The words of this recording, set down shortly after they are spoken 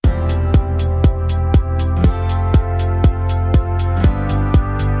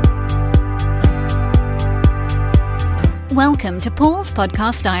Welcome to Paul's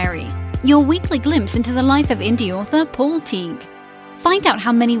Podcast Diary, your weekly glimpse into the life of indie author Paul Teague. Find out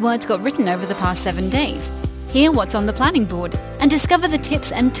how many words got written over the past 7 days, hear what's on the planning board, and discover the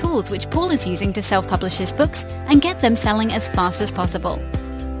tips and tools which Paul is using to self-publish his books and get them selling as fast as possible.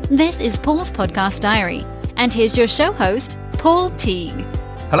 This is Paul's Podcast Diary, and here's your show host, Paul Teague.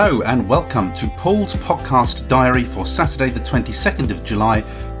 Hello and welcome to Paul's Podcast Diary for Saturday the 22nd of July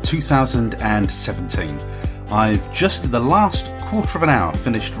 2017. I've just in the last quarter of an hour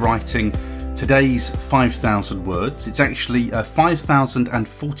finished writing today's 5,000 words. It's actually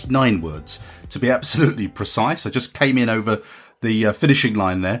 5,049 words to be absolutely precise. I just came in over the finishing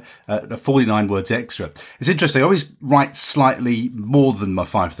line there, 49 words extra. It's interesting, I always write slightly more than my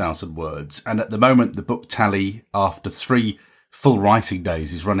 5,000 words, and at the moment the book tally after 3 full writing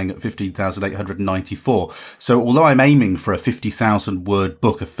days is running at 15,894. So although I'm aiming for a 50,000 word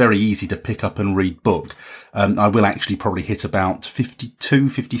book, a very easy to pick up and read book, I will actually probably hit about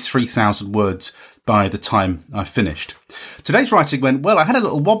 53,000 words by the time I finished. Today's writing went well. I had a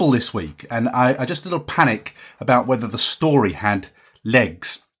little wobble this week, and I just a little panic about whether the story had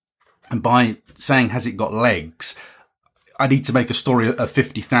legs. And by saying, has it got legs, I need to make a story of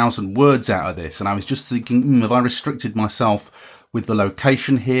 50,000 words out of this. And I was just thinking, have I restricted myself with the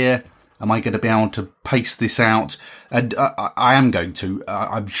location here? Am I going to be able to pace this out? And I am going to.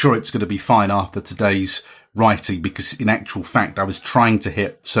 I'm sure it's going to be fine after today's writing, because in actual fact, I was trying to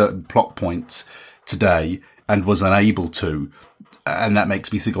hit certain plot points today and was unable to. And that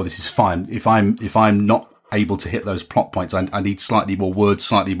makes me think, oh, this is fine. If I'm not able to hit those plot points, I need slightly more words,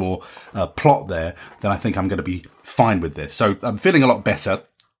 slightly more plot there, then I think I'm going to be fine with this. So I'm feeling a lot better.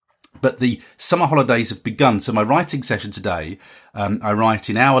 But the summer holidays have begun. So my writing session today, I write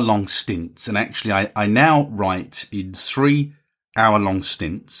in hour-long stints. And actually, I now write in 3 hour-long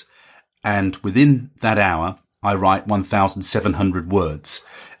stints. And within that hour, I write 1,700 words.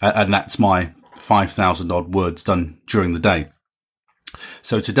 And that's my 5,000 odd words done during the day.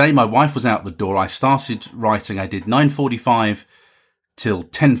 So today my wife was out the door. I started writing. I did 9:45 till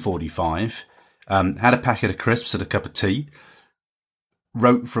 10:45. Had a packet of crisps and a cup of tea.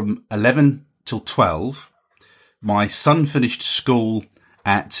 Wrote from 11 till 12. My son finished school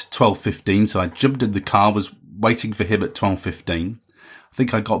at 12:15. So I jumped in the car, was waiting for him at 12:15. I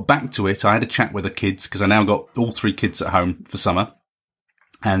think I got back to it. I had a chat with the kids because I now got all 3 kids at home for summer.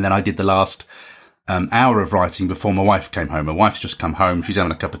 And then I did the last hour of writing before my wife came home. My wife's just come home. She's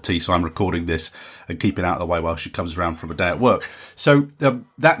having a cup of tea, so I'm recording this and keeping it out of the way while she comes around from a day at work. So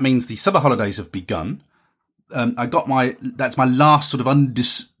that means the summer holidays have begun. That's my last sort of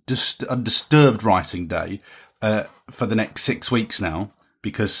undisturbed writing day for the next 6 weeks now,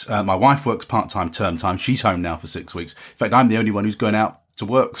 because my wife works part-time term time. She's home now for 6 weeks. In fact, I'm the only one who's going out to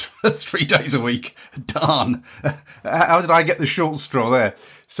work 3 days a week. Darn. How did I get the short straw there?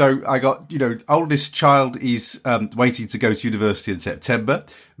 So I got, oldest child is waiting to go to university in September.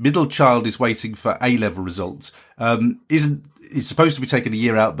 Middle child is waiting for A-level results. Is supposed to be taking a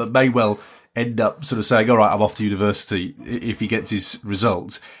year out, but may well end up sort of saying, all right, I'm off to university if he gets his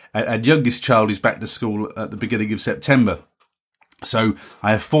results. And youngest child is back to school at the beginning of September. So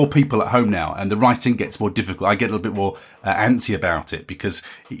I have 4 people at home now, and the writing gets more difficult. I get a little bit more antsy about it, because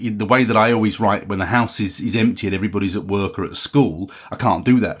in the way that I always write when the house is empty and everybody's at work or at school, I can't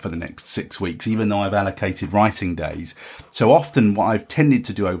do that for the next 6 weeks, even though I've allocated writing days. So often what I've tended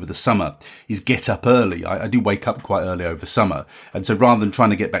to do over the summer is get up early. I do wake up quite early over summer. And so rather than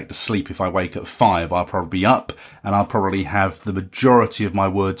trying to get back to sleep, if I wake at 5, I'll probably be up and I'll probably have the majority of my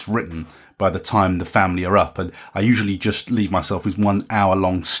words written by the time the family are up. And I usually just leave myself with 1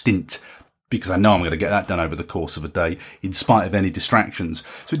 hour-long stint, because I know I'm going to get that done over the course of a day, in spite of any distractions.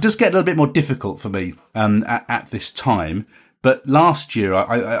 So it does get a little bit more difficult for me at this time. But last year,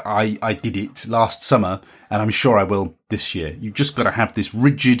 I did it last summer, and I'm sure I will this year. You've just got to have this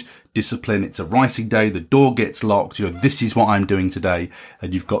rigid discipline. It's a writing day. The door gets locked. This is what I'm doing today,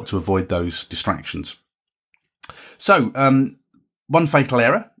 and you've got to avoid those distractions. So, One Fatal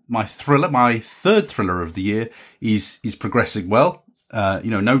Error. My third thriller of the year is progressing well.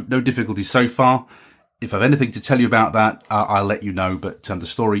 No difficulties so far. If I have anything to tell you about that, I'll let you know, but the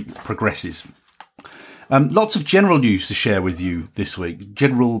story progresses. Lots of general news to share with you this week.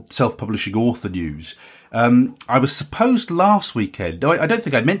 General self-publishing author news. I was supposed last weekend, I don't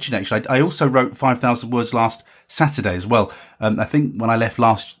think I mentioned actually, I also wrote 5,000 words last Saturday as well. I think when I left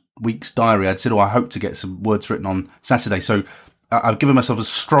last week's diary, I'd said, I hope to get some words written on Saturday. So I've given myself as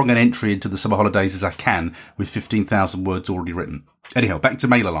strong an entry into the summer holidays as I can with 15,000 words already written. Anyhow, back to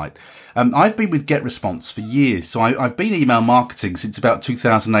MailerLite. I've been with GetResponse for years. So I've been email marketing since about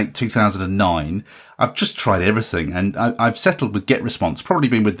 2008, 2009. I've just tried everything, and I've settled with GetResponse, probably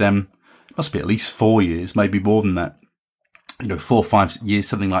been with them, must be at least 4 years, maybe more than that. 4 or 5 years,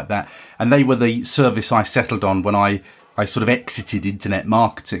 something like that. And they were the service I settled on when I sort of exited internet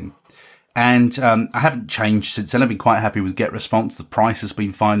marketing. And I haven't changed since then. I've been quite happy with GetResponse. The price has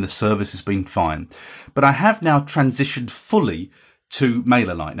been fine. The service has been fine. But I have now transitioned fully to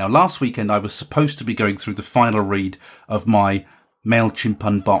MailerLite. Now, last weekend, I was supposed to be going through the final read of my MailChimp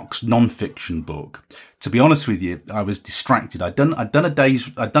Unboxed non-fiction book. To be honest with you, I was distracted. I'd done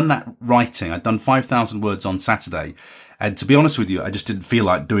that writing. I'd done 5,000 words on Saturday. And to be honest with you, I just didn't feel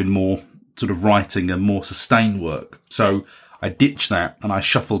like doing more sort of writing and more sustained work. So I ditched that and I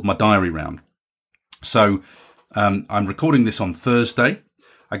shuffled my diary round. So, I'm recording this on Thursday.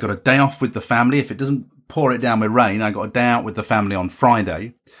 I got a day off with the family. If it doesn't pour it down with rain, I got a day out with the family on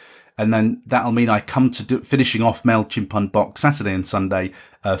Friday. And then that'll mean I come to finishing off MailChimp Unboxed Saturday and Sunday,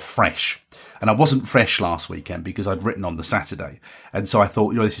 fresh. And I wasn't fresh last weekend because I'd written on the Saturday. And so I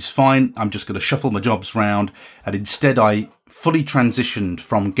thought, this is fine. I'm just going to shuffle my jobs round. And instead I fully transitioned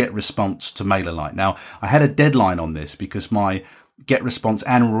from GetResponse to MailerLite. Now, I had a deadline on this because my GetResponse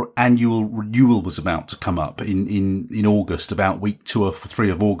annual renewal was about to come up in August, about week 2 or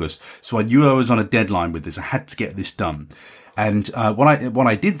 3 of August. So I knew I was on a deadline with this. I had to get this done. And what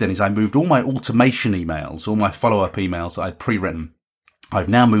I did then is I moved all my automation emails, all my follow-up emails that I'd pre-written. I've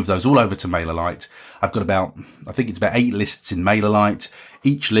now moved those all over to MailerLite. I've got about 8 lists in MailerLite.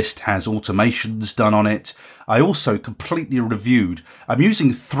 Each list has automations done on it. I also completely reviewed. I'm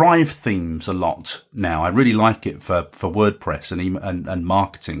using Thrive themes a lot now. I really like it for WordPress and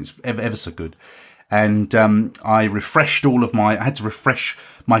marketing. It's ever so good. And I refreshed I had to refresh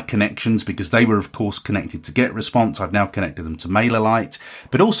my connections because they were, of course, connected to GetResponse. I've now connected them to MailerLite.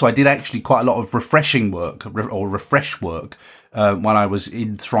 But also I did actually quite a lot of refresh work when I was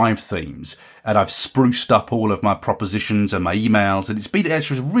in Thrive themes. And I've spruced up all of my propositions and my emails. And it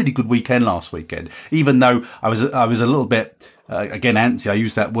was a really good weekend last weekend, even though I was a little bit, again, antsy. I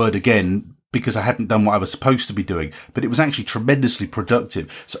use that word again because I hadn't done what I was supposed to be doing, but it was actually tremendously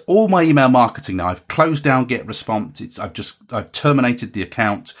productive. So all my email marketing now, I've closed down GetResponse. I've terminated the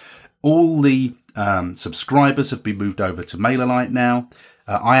account. All the subscribers have been moved over to MailerLite now.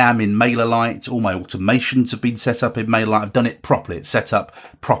 I am in MailerLite. All my automations have been set up in MailerLite. I've done it properly. It's set up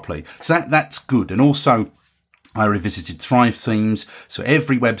properly. So that's good. And also, I revisited Thrive themes. So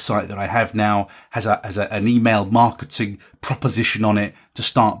every website that I have now has an email marketing proposition on it to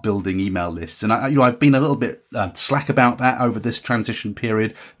start building email lists. And I've been a little bit slack about that over this transition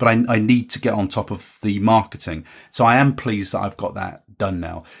period, but I need to get on top of the marketing. So I am pleased that I've got that done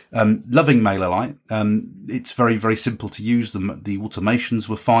now. Loving MailerLite. It's very, very simple to use. The automations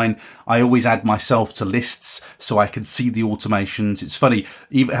were fine. I always add myself to lists so I can see the automations. It's funny,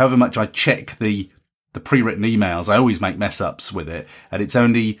 even however much I check the pre-written emails, I always make mess ups with it. And it's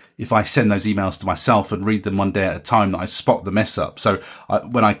only if I send those emails to myself and read them one day at a time that I spot the mess up. So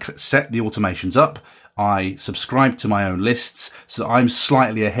when I set the automations up, I subscribe to my own lists, so I'm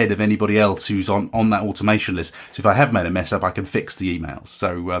slightly ahead of anybody else who's on that automation list. So if I have made a mess up, I can fix the emails.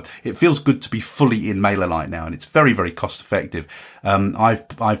 So it feels good to be fully in MailerLite now, and it's very, very cost effective.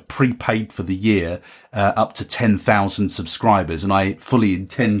 I've prepaid for the year up to 10,000 subscribers, and I fully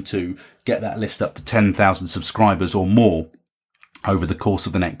intend to get that list up to 10,000 subscribers or more over the course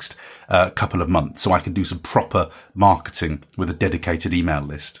of the next couple of months, so I can do some proper marketing with a dedicated email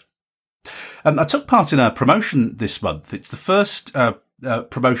list. I took part in a promotion this month. It's the first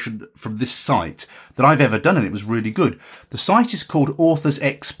promotion from this site that I've ever done, and it was really good. The site is called Authors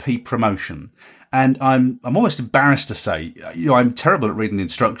XP Promotion, and I'm almost embarrassed to say, I'm terrible at reading the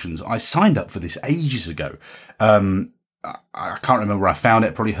instructions. I signed up for this ages ago. I can't remember where I found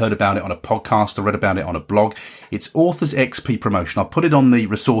it. Probably heard about it on a podcast or read about it on a blog. It's Authors XP Promotion. I'll put it on the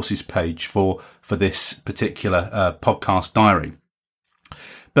resources page for this particular podcast diary.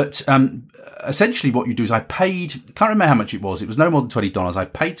 But essentially what you do is I paid, can't remember how much it was no more than $20. I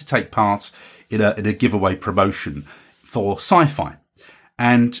paid to take part in a giveaway promotion for sci-fi.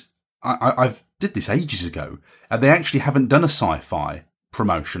 And I've did this ages ago, and they actually haven't done a sci-fi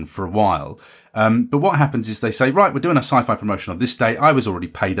promotion for a while. But what happens is they say, right, we're doing a sci-fi promotion on this day. I was already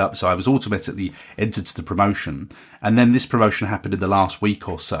paid up, so I was automatically entered to the promotion. And then this promotion happened in the last week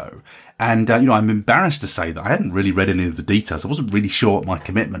or so. And, I'm embarrassed to say that I hadn't really read any of the details. I wasn't really sure what my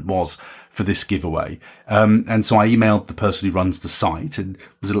commitment was for this giveaway. And so I emailed the person who runs the site and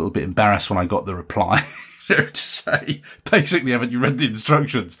was a little bit embarrassed when I got the reply. to say, basically, haven't you read the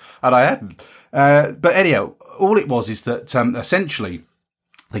instructions? And I hadn't. But anyhow, all it was is that essentially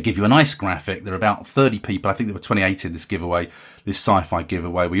they give you a nice graphic. There are about 30 people. I think there were 28 in this giveaway, this sci-fi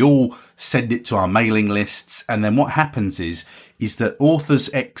giveaway. We all send it to our mailing lists. And then what happens is that Authors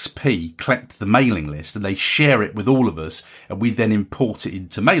XP collect the mailing list and they share it with all of us. And we then import it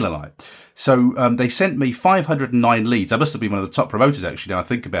into MailerLite. So they sent me 509 leads. I must have been one of the top promoters, actually, now I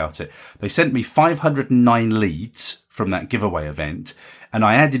think about it. They sent me 509 leads from that giveaway event. And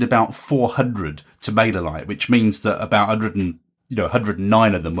I added about 400 to MailerLite, which means that about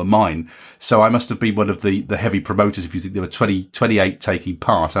 109 of them were mine. So I must have been one of the heavy promoters. If you think there were 28 taking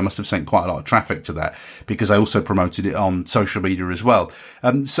part, I must have sent quite a lot of traffic to that because I also promoted it on social media as well.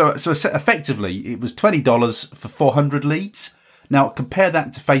 So effectively it was $20 for 400 leads. Now compare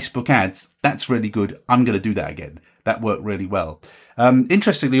that to Facebook ads. That's really good. I'm going to do that again. That worked really well.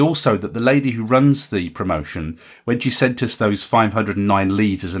 Interestingly also that the lady who runs the promotion, when she sent us those 509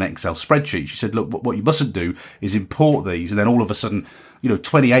 leads as an Excel spreadsheet, she said, look, what you mustn't do is import these. And then all of a sudden,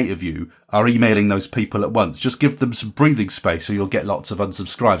 28 of you are emailing those people at once. Just give them some breathing space so you'll get lots of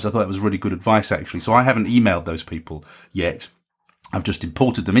unsubscribes. I thought that was really good advice, actually. So I haven't emailed those people yet. I've just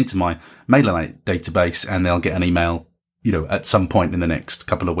imported them into my MailerLite database and they'll get an email, at some point in the next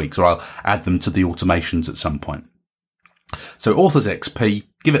couple of weeks, or I'll add them to the automations at some point. So Authors XP,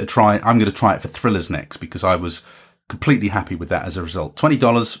 give it a try. I'm going to try it for thrillers next because I was completely happy with that as a result.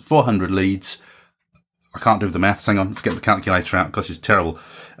 $20, 400 leads. I can't do the maths. Hang on. Let's get the calculator out because it's terrible.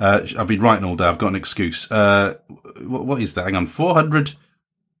 I've been writing all day. I've got an excuse. What is that? Hang on. 400.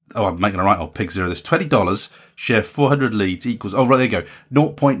 Oh, I'm making a right old pig zero. This $20 share 400 leads equals, oh, right, there you go.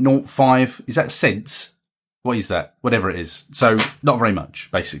 0.05. Is that cents? What is that? Whatever it is. So not very much,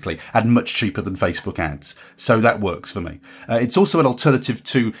 basically, and much cheaper than Facebook ads. So that works for me. It's also an alternative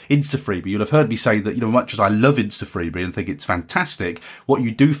to InstaFreebie. You'll have heard me say that, much as I love InstaFreebie and think it's fantastic, what you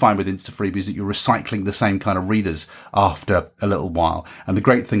do find with InstaFreebie is that you're recycling the same kind of readers after a little while. And the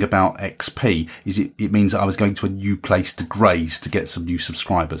great thing about XP is it means that I was going to a new place to graze to get some new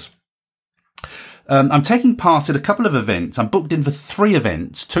subscribers. I'm taking part in a couple of events. I'm booked in for 3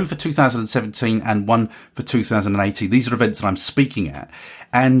 events, 2 for 2017 and 1 for 2018. These are events that I'm speaking at.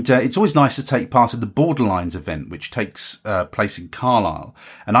 And it's always nice to take part in the Borderlines event, which takes place in Carlisle.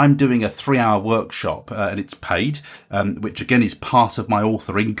 And I'm doing a 3-hour workshop, and it's paid, which again is part of my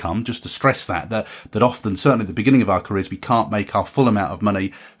author income. Just to stress that often, certainly at the beginning of our careers, we can't make our full amount of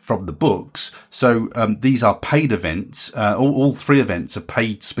money from the books. So these are paid events. All 3 events are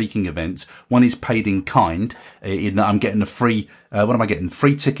paid speaking events. One is paid in kind, in that I'm getting a free, what am I getting?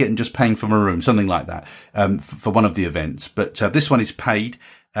 Free ticket and just paying for my room, something like that, for one of the events. But this one is paid,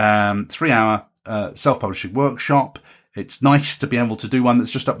 3-hour self-publishing workshop. It's nice to be able to do one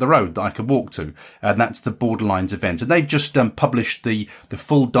that's just up the road that I can walk to. And that's the Borderlines event. And they've just published the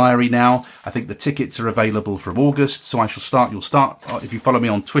full diary now. I think the tickets are available from August. So you'll start, if you follow me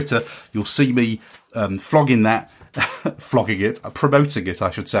on Twitter, you'll see me promoting it,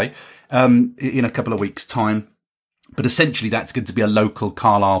 I should say, in a couple of weeks' time. But essentially, that's going to be a local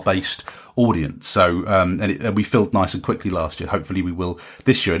Carlisle-based audience. So, and we filled nice and quickly last year. Hopefully we will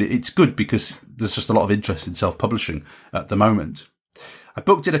this year. And it's good because there's just a lot of interest in self-publishing at the moment. I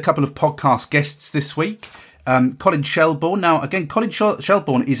booked in a couple of podcast guests this week. Colin Shelbourne. Now, again, Colin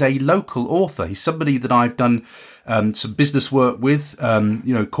Shelbourne is a local author. He's somebody that I've done some business work with,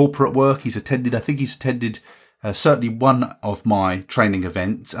 corporate work. He's attended certainly one of my training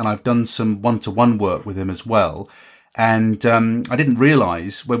events, and I've done some one-to-one work with him as well. And I didn't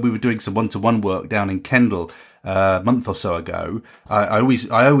realise when we were doing some one-to-one work down in Kendal a month or so ago, I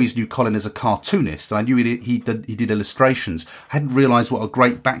always knew Colin as a cartoonist, and I knew he did illustrations. I hadn't realised what a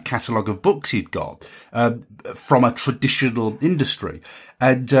great back catalogue of books he'd got from a traditional industry.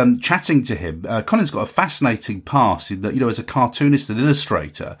 And chatting to him, Colin's got a fascinating past in that, as a cartoonist and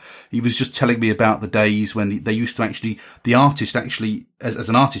illustrator, he was just telling me about the days when they used to the artist as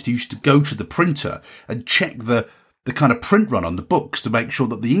an artist, he used to go to the printer and check the kind of print run on the books to make sure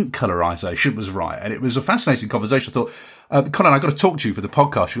that the ink colorization was right. And it was a fascinating conversation. I thought, Colin, I've got to talk to you for the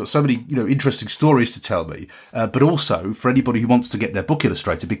podcast. You've got so many, interesting stories to tell me. But also for anybody who wants to get their book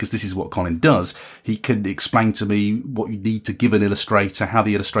illustrated, because this is what Colin does, he can explain to me what you need to give an illustrator, how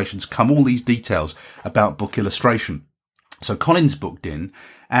the illustrations come, all these details about book illustration. So Colin's booked in.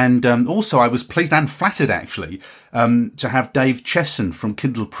 And also I was pleased and flattered, actually, to have Dave Chesson from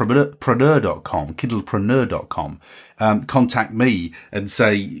Kindlepreneur.com contact me and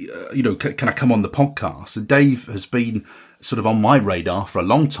say, can I come on the podcast? And Dave has been sort of on my radar for a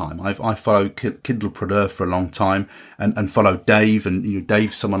long time. I followed Kindlepreneur for a long time and followed Dave, and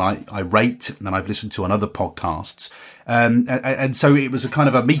Dave's someone I rate and I've listened to on other podcasts. And so it was a kind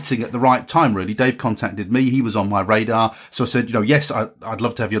of a meeting at the right time, really. Dave contacted me. He was on my radar. So I said, yes, I'd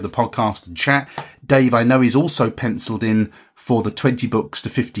love to have you on the podcast and chat. Dave, I know, he's also penciled in for the 20 books to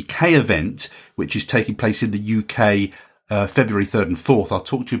 50k event, which is taking place in the UK, February 3rd and 4th. I'll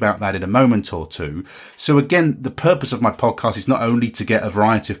talk to you about that in a moment or two. So again, the purpose of my podcast is not only to get a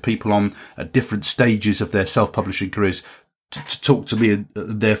variety of people on at different stages of their self-publishing careers to talk to me and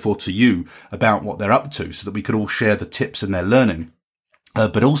therefore to you about what they're up to so that we could all share the tips and their learning.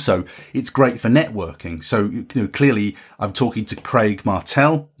 But also it's great for networking. So, clearly I'm talking to Craig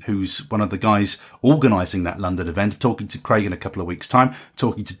Martell, who's one of the guys organising that London event. I'm talking to Craig in a couple of weeks' time,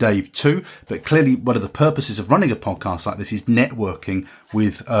 talking to Dave too. But clearly one of the purposes of running a podcast like this is networking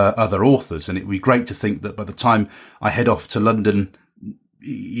with other authors. And it would be great to think that by the time I head off to London,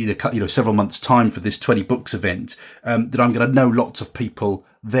 several months' time for this 20 books event, that I'm going to know lots of people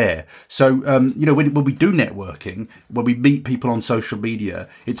there. So, when we do networking, when we meet people on social media,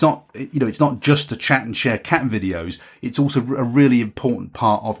 it's not just to chat and share cat videos. It's also a really important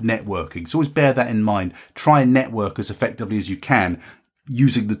part of networking. So always bear that in mind. Try and network as effectively as you can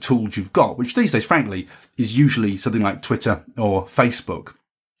using the tools you've got, which these days, frankly, is usually something like Twitter or Facebook.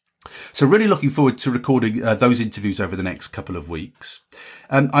 So really looking forward to recording those interviews over the next couple of weeks.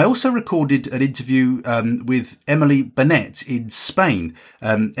 I also recorded an interview with Emily Bennett in Spain.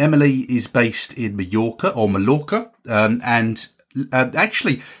 Emily is based in Mallorca, and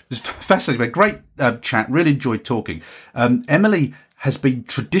actually it was fascinating. A great chat. Really enjoyed talking. Emily has been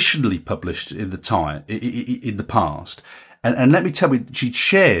traditionally published in the past, and let me tell you, she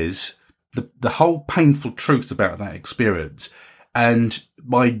shares the whole painful truth about that experience. And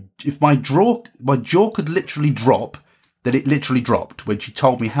if my jaw could literally drop, then it literally dropped when she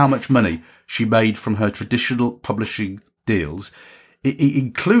told me how much money she made from her traditional publishing deals,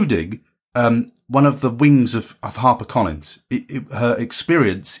 including one of the wings of HarperCollins. Her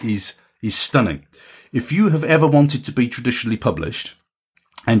experience is stunning. If you have ever wanted to be traditionally published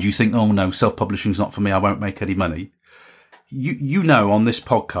and you think, oh no, self-publishing's not for me, I won't make any money, you know on this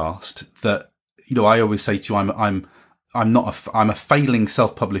podcast that, I always say to you, I'm a failing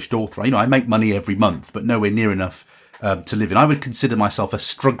self-published author. I make money every month, but nowhere near enough to live in. I would consider myself a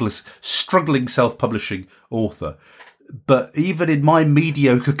struggling self-publishing author. But even in my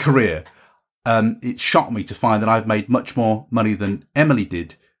mediocre career, it shocked me to find that I've made much more money than Emily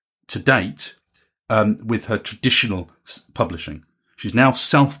did to date with her traditional publishing. She's now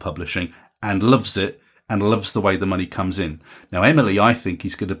self-publishing and loves it. And loves the way the money comes in. Now, Emily, I think,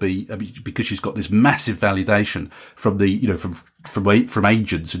 is going to be, because she's got this massive validation from from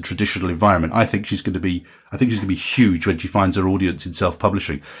agents and traditional environment. I think she's going to be huge when she finds her audience in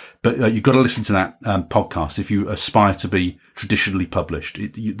self-publishing. But you've got to listen to that podcast if you aspire to be traditionally published.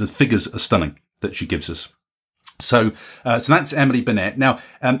 The figures are stunning that she gives us. So that's Emily Bennett. Now,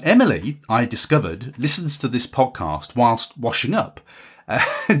 Emily, I discovered, listens to this podcast whilst washing up.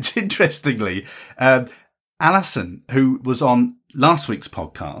 And interestingly, Alison, who was on last week's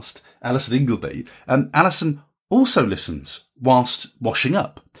podcast, Alison Ingleby, Alison also listens whilst washing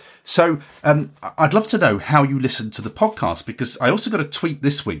up. So I'd love to know how you listen to the podcast, because I also got a tweet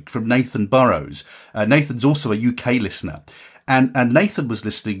this week from Nathan Burrows. Nathan's also a UK listener. And Nathan was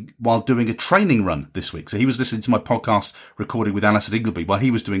listening while doing a training run this week. So he was listening to my podcast recording with Alison Ingleby while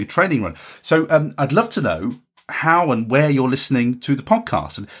he was doing a training run. So I'd love to know how and where you're listening to the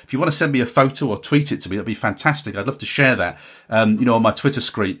podcast. And if you want to send me a photo or tweet it to me, that'd be fantastic. I'd love to share that, on my Twitter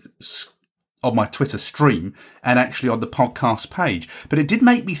stream and actually on the podcast page. But it did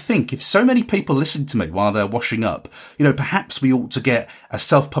make me think, if so many people listen to me while they're washing up, perhaps we ought to get a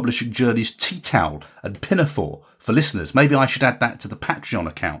Self-Publishing Journeys tea towel and pinafore for listeners. Maybe I should add that to the Patreon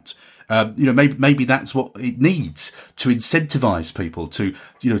account. Maybe that's what it needs to incentivize people to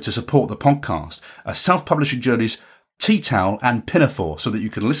support the podcast. A Self-Publishing Journeys tea towel and pinafore so that you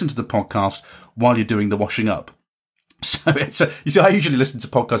can listen to the podcast while you're doing the washing up. So I usually listen to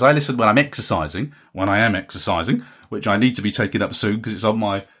podcasts. I listen when I am exercising, which I need to be taking up soon because it's on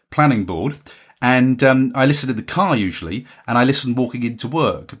my planning board. And I listen in the car usually, and I listen walking into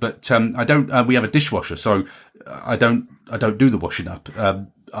work. But I don't. We have a dishwasher, so I don't do the washing up.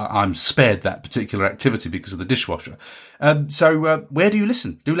 I'm spared that particular activity because of the dishwasher. So where do you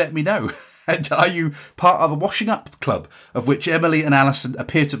listen? Do let me know. And are you part of a washing up club, of which Emily and Alison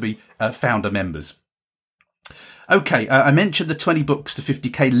appear to be founder members? Okay, I mentioned the 20 books to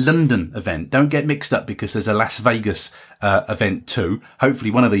 50k London event. Don't get mixed up because there's a Las Vegas event too.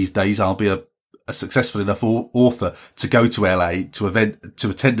 Hopefully one of these days I'll be a successful enough author to go to LA to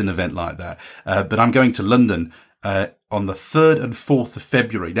attend an event like that. But I'm going to London on the 3rd and 4th of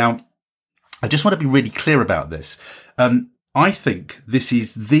February. Now, I just want to be really clear about this. I think this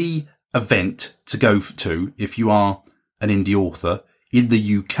is the event to go to if you are an indie author in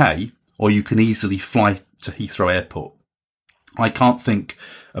the UK, or you can easily fly to Heathrow Airport. I can't think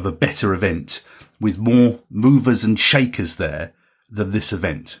of a better event with more movers and shakers there than this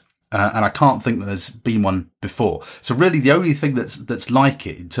event. And I can't think that there's been one before. So really the only thing that's like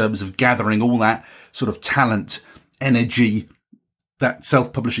it in terms of gathering all that sort of talent, energy, that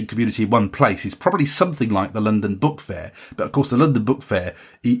self-publishing community in one place is probably something like the London Book Fair. But of course, the London Book Fair,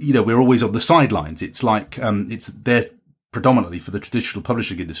 we're always on the sidelines. It's like, it's there predominantly for the traditional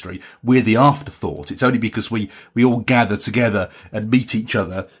publishing industry. We're the afterthought. It's only because we all gather together and meet each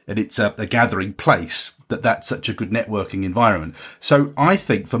other, and it's a gathering place, that's such a good networking environment. So I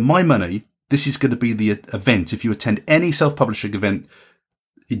think for my money, this is going to be the event. If you attend any self-publishing event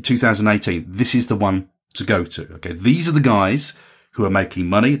in 2018, this is the one to go to. Okay. These are the guys who are making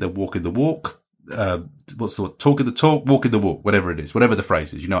money. They're walking the walk. What's the word? Talking the talk, walking the walk, whatever it is, whatever the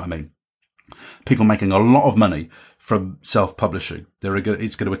phrase is, you know what I mean? People making a lot of money from self-publishing.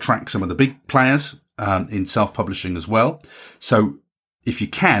 It's going to attract some of the big players, in self-publishing as well. So if you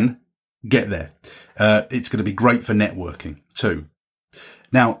can, get there. It's going to be great for networking too.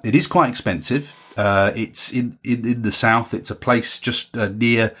 Now, it is quite expensive. It's in the south. It's a place just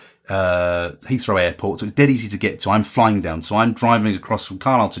near Heathrow Airport, so it's dead easy to get to. I'm flying down, so I'm driving across from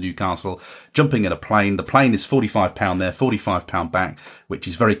Carlisle to Newcastle, jumping in a plane. The plane is £45 there, £45 back, which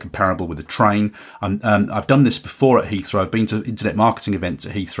is very comparable with a train. I've done this before at Heathrow. I've been to internet marketing events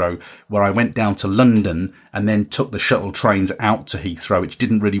at Heathrow where I went down to London and then took the shuttle trains out to Heathrow, which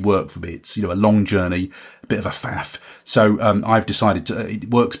didn't really work for me. It's, a long journey, a bit of a faff. So I've decided it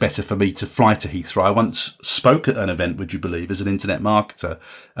works better for me to fly to Heathrow. I once spoke at an event, would you believe, as an internet marketer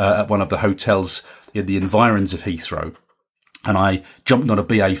at one of the hotels in the environs of Heathrow. And I jumped on a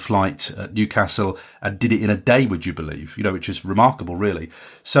BA flight at Newcastle and did it in a day, would you believe? Which is remarkable, really.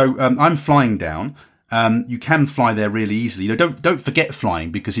 So I'm flying down. You can fly there really easily. Don't forget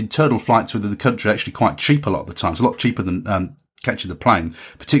flying, because internal flights within the country are actually quite cheap a lot of the time. It's a lot cheaper than catching the plane,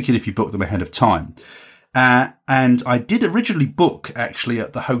 particularly if you book them ahead of time. And I did originally book actually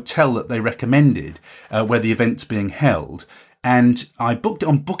at the hotel that they recommended, where the event's being held. And I booked it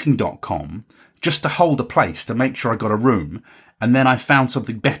on booking.com just to hold a place, to make sure I got a room. And then I found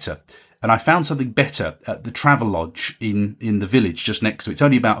something better. And I found something better at the Travelodge in the village just next to it. It's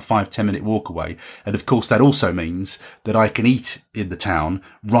only about a 5-10 minute walk away. And of course, that also means that I can eat in the town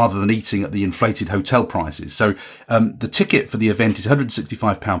rather than eating at the inflated hotel prices. So, the ticket for the event is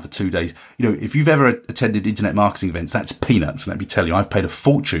 £165 for 2 days. If you've ever attended internet marketing events, that's peanuts. Let me tell you, I've paid a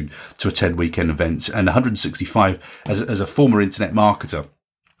fortune to attend weekend events, and 165 as a former internet marketer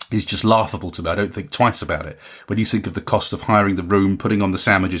is just laughable to me. I don't think twice about it. When you think of the cost of hiring the room, putting on the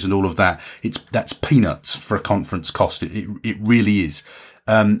sandwiches and all of that, that's peanuts for a conference cost. It really is.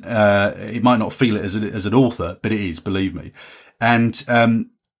 It might not feel it as an author, but it is, believe me. And,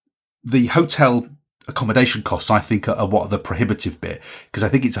 the hotel accommodation costs, I think, are what are the prohibitive bit, because I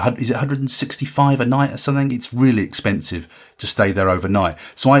think is it 165 a night or something? It's really expensive to stay there overnight.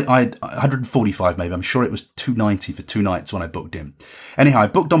 So I 145 maybe. I'm sure it was 290 for 2 nights when I booked in. Anyhow, I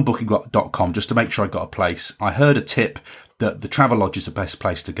booked on booking.com just to make sure I got a place. I heard a tip that the Travelodge is the best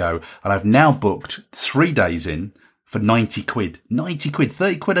place to go, and I've now booked 3 days in for 90 quid,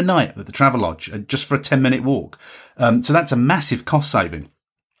 30 quid a night at the Travelodge, just for a 10-minute walk. So that's a massive cost saving.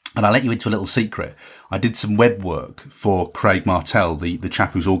 And I'll let you into a little secret. I did some web work for Craig Martell, the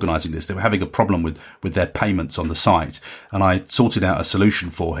chap who's organising this. They were having a problem with their payments on the site, and I sorted out a solution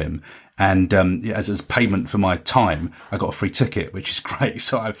for him. And as payment for my time, I got a free ticket, which is great.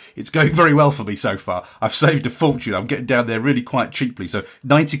 So it's going very well for me so far. I've saved a fortune. I'm getting down there really quite cheaply. So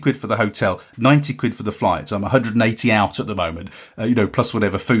 90 quid for the hotel, 90 quid for the flights. I'm 180 out at the moment, plus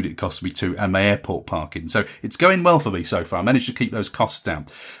whatever food it costs me to, and my airport parking. So it's going well for me so far. I managed to keep those costs down.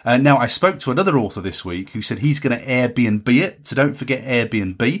 Now, I spoke to another author this week who said he's going to Airbnb it. So don't forget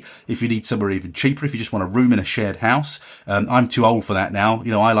Airbnb if you need somewhere even cheaper, if you just want a room in a shared house. I'm too old for that now.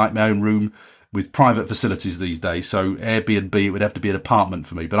 I like my own room with private facilities these days. So Airbnb, it would have to be an apartment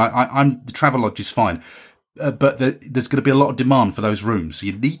for me. But the Travelodge is fine. But there's going to be a lot of demand for those rooms. So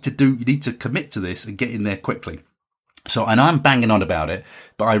you need to commit to this and get in there quickly. So, and I'm banging on about it,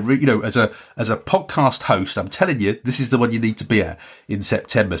 but as a podcast host, I'm telling you, this is the one you need to be at in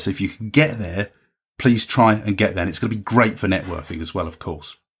September. So if you can get there, please try and get there. And it's going to be great for networking as well, of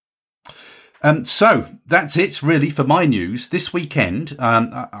course. So that's it really for my news this weekend.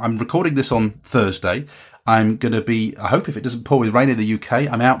 I'm recording this on Thursday. I'm going to be, I hope if it doesn't pour with rain in the UK,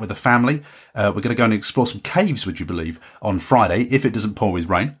 I'm out with the family. We're going to go and explore some caves, would you believe, on Friday, if it doesn't pour with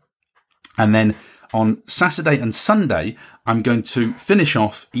rain. And then on Saturday and Sunday, I'm going to finish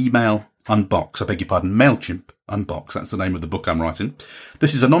off Email Unbox. I beg your pardon, MailChimp Unbox. That's the name of the book I'm writing.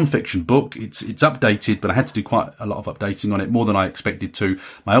 This is a non-fiction book. It's updated, but I had to do quite a lot of updating on it, more than I expected to.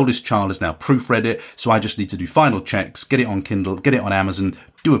 My oldest child has now proofread it, so I just need to do final checks, get it on Kindle, get it on Amazon,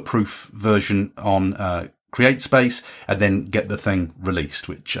 do a proof version on CreateSpace, and then get the thing released,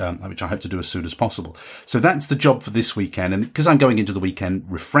 which I hope to do as soon as possible. So that's the job for this weekend. And because I'm going into the weekend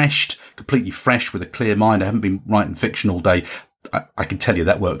refreshed, completely fresh with a clear mind, I haven't been writing fiction all day, I can tell you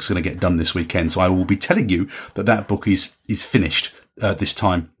that work's going to get done this weekend. So I will be telling you that book is finished this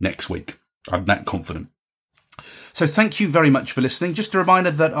time next week. I'm that confident. So thank you very much for listening. Just a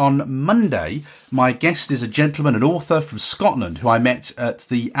reminder that on Monday, my guest is a gentleman, an author from Scotland who I met at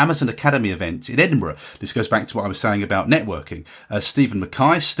the Amazon Academy event in Edinburgh. This goes back to what I was saying about networking. Stephen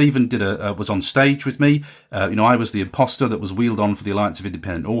Mackay. Stephen was on stage with me. I was the imposter that was wheeled on for the Alliance of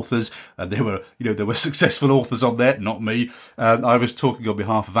Independent Authors. There were successful authors on there, not me. I was talking on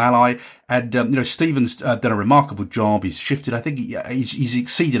behalf of Ally. And, Stephen's done a remarkable job. He's shifted. I think he's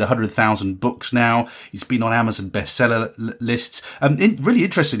exceeded 100,000 books now. He's been on Amazon bestseller lists. Really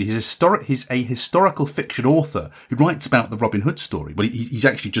interestingly, he's a historical fiction author who writes about the Robin Hood story. Well, he's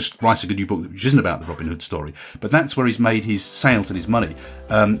actually just writing a new book which isn't about the Robin Hood story. But that's where he's made his sales and his money,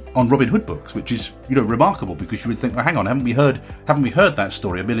 on Robin Hood books, which is, remarkable, because you would think, well, hang on, haven't we heard that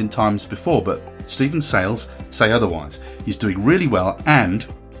story a million times before? But Stephen's sales say otherwise. He's doing really well, and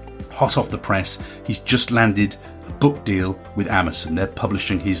hot off the press, he's just landed a book deal with Amazon. They're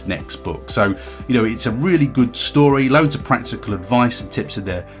publishing his next book. So, it's a really good story, loads of practical advice and tips in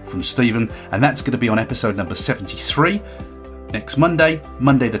there from Stephen, and that's going to be on episode number 73 next Monday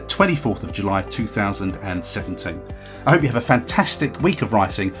the 24th of July 2017. I hope you have a fantastic week of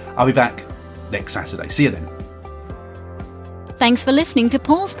writing. I'll be back next Saturday. See you then. Thanks for listening to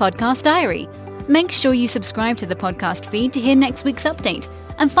Paul's Podcast Diary. Make sure you subscribe to the podcast feed to hear next week's update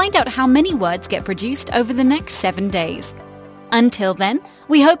and find out how many words get produced over the next 7 days. Until then,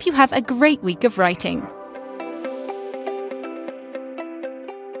 we hope you have a great week of writing.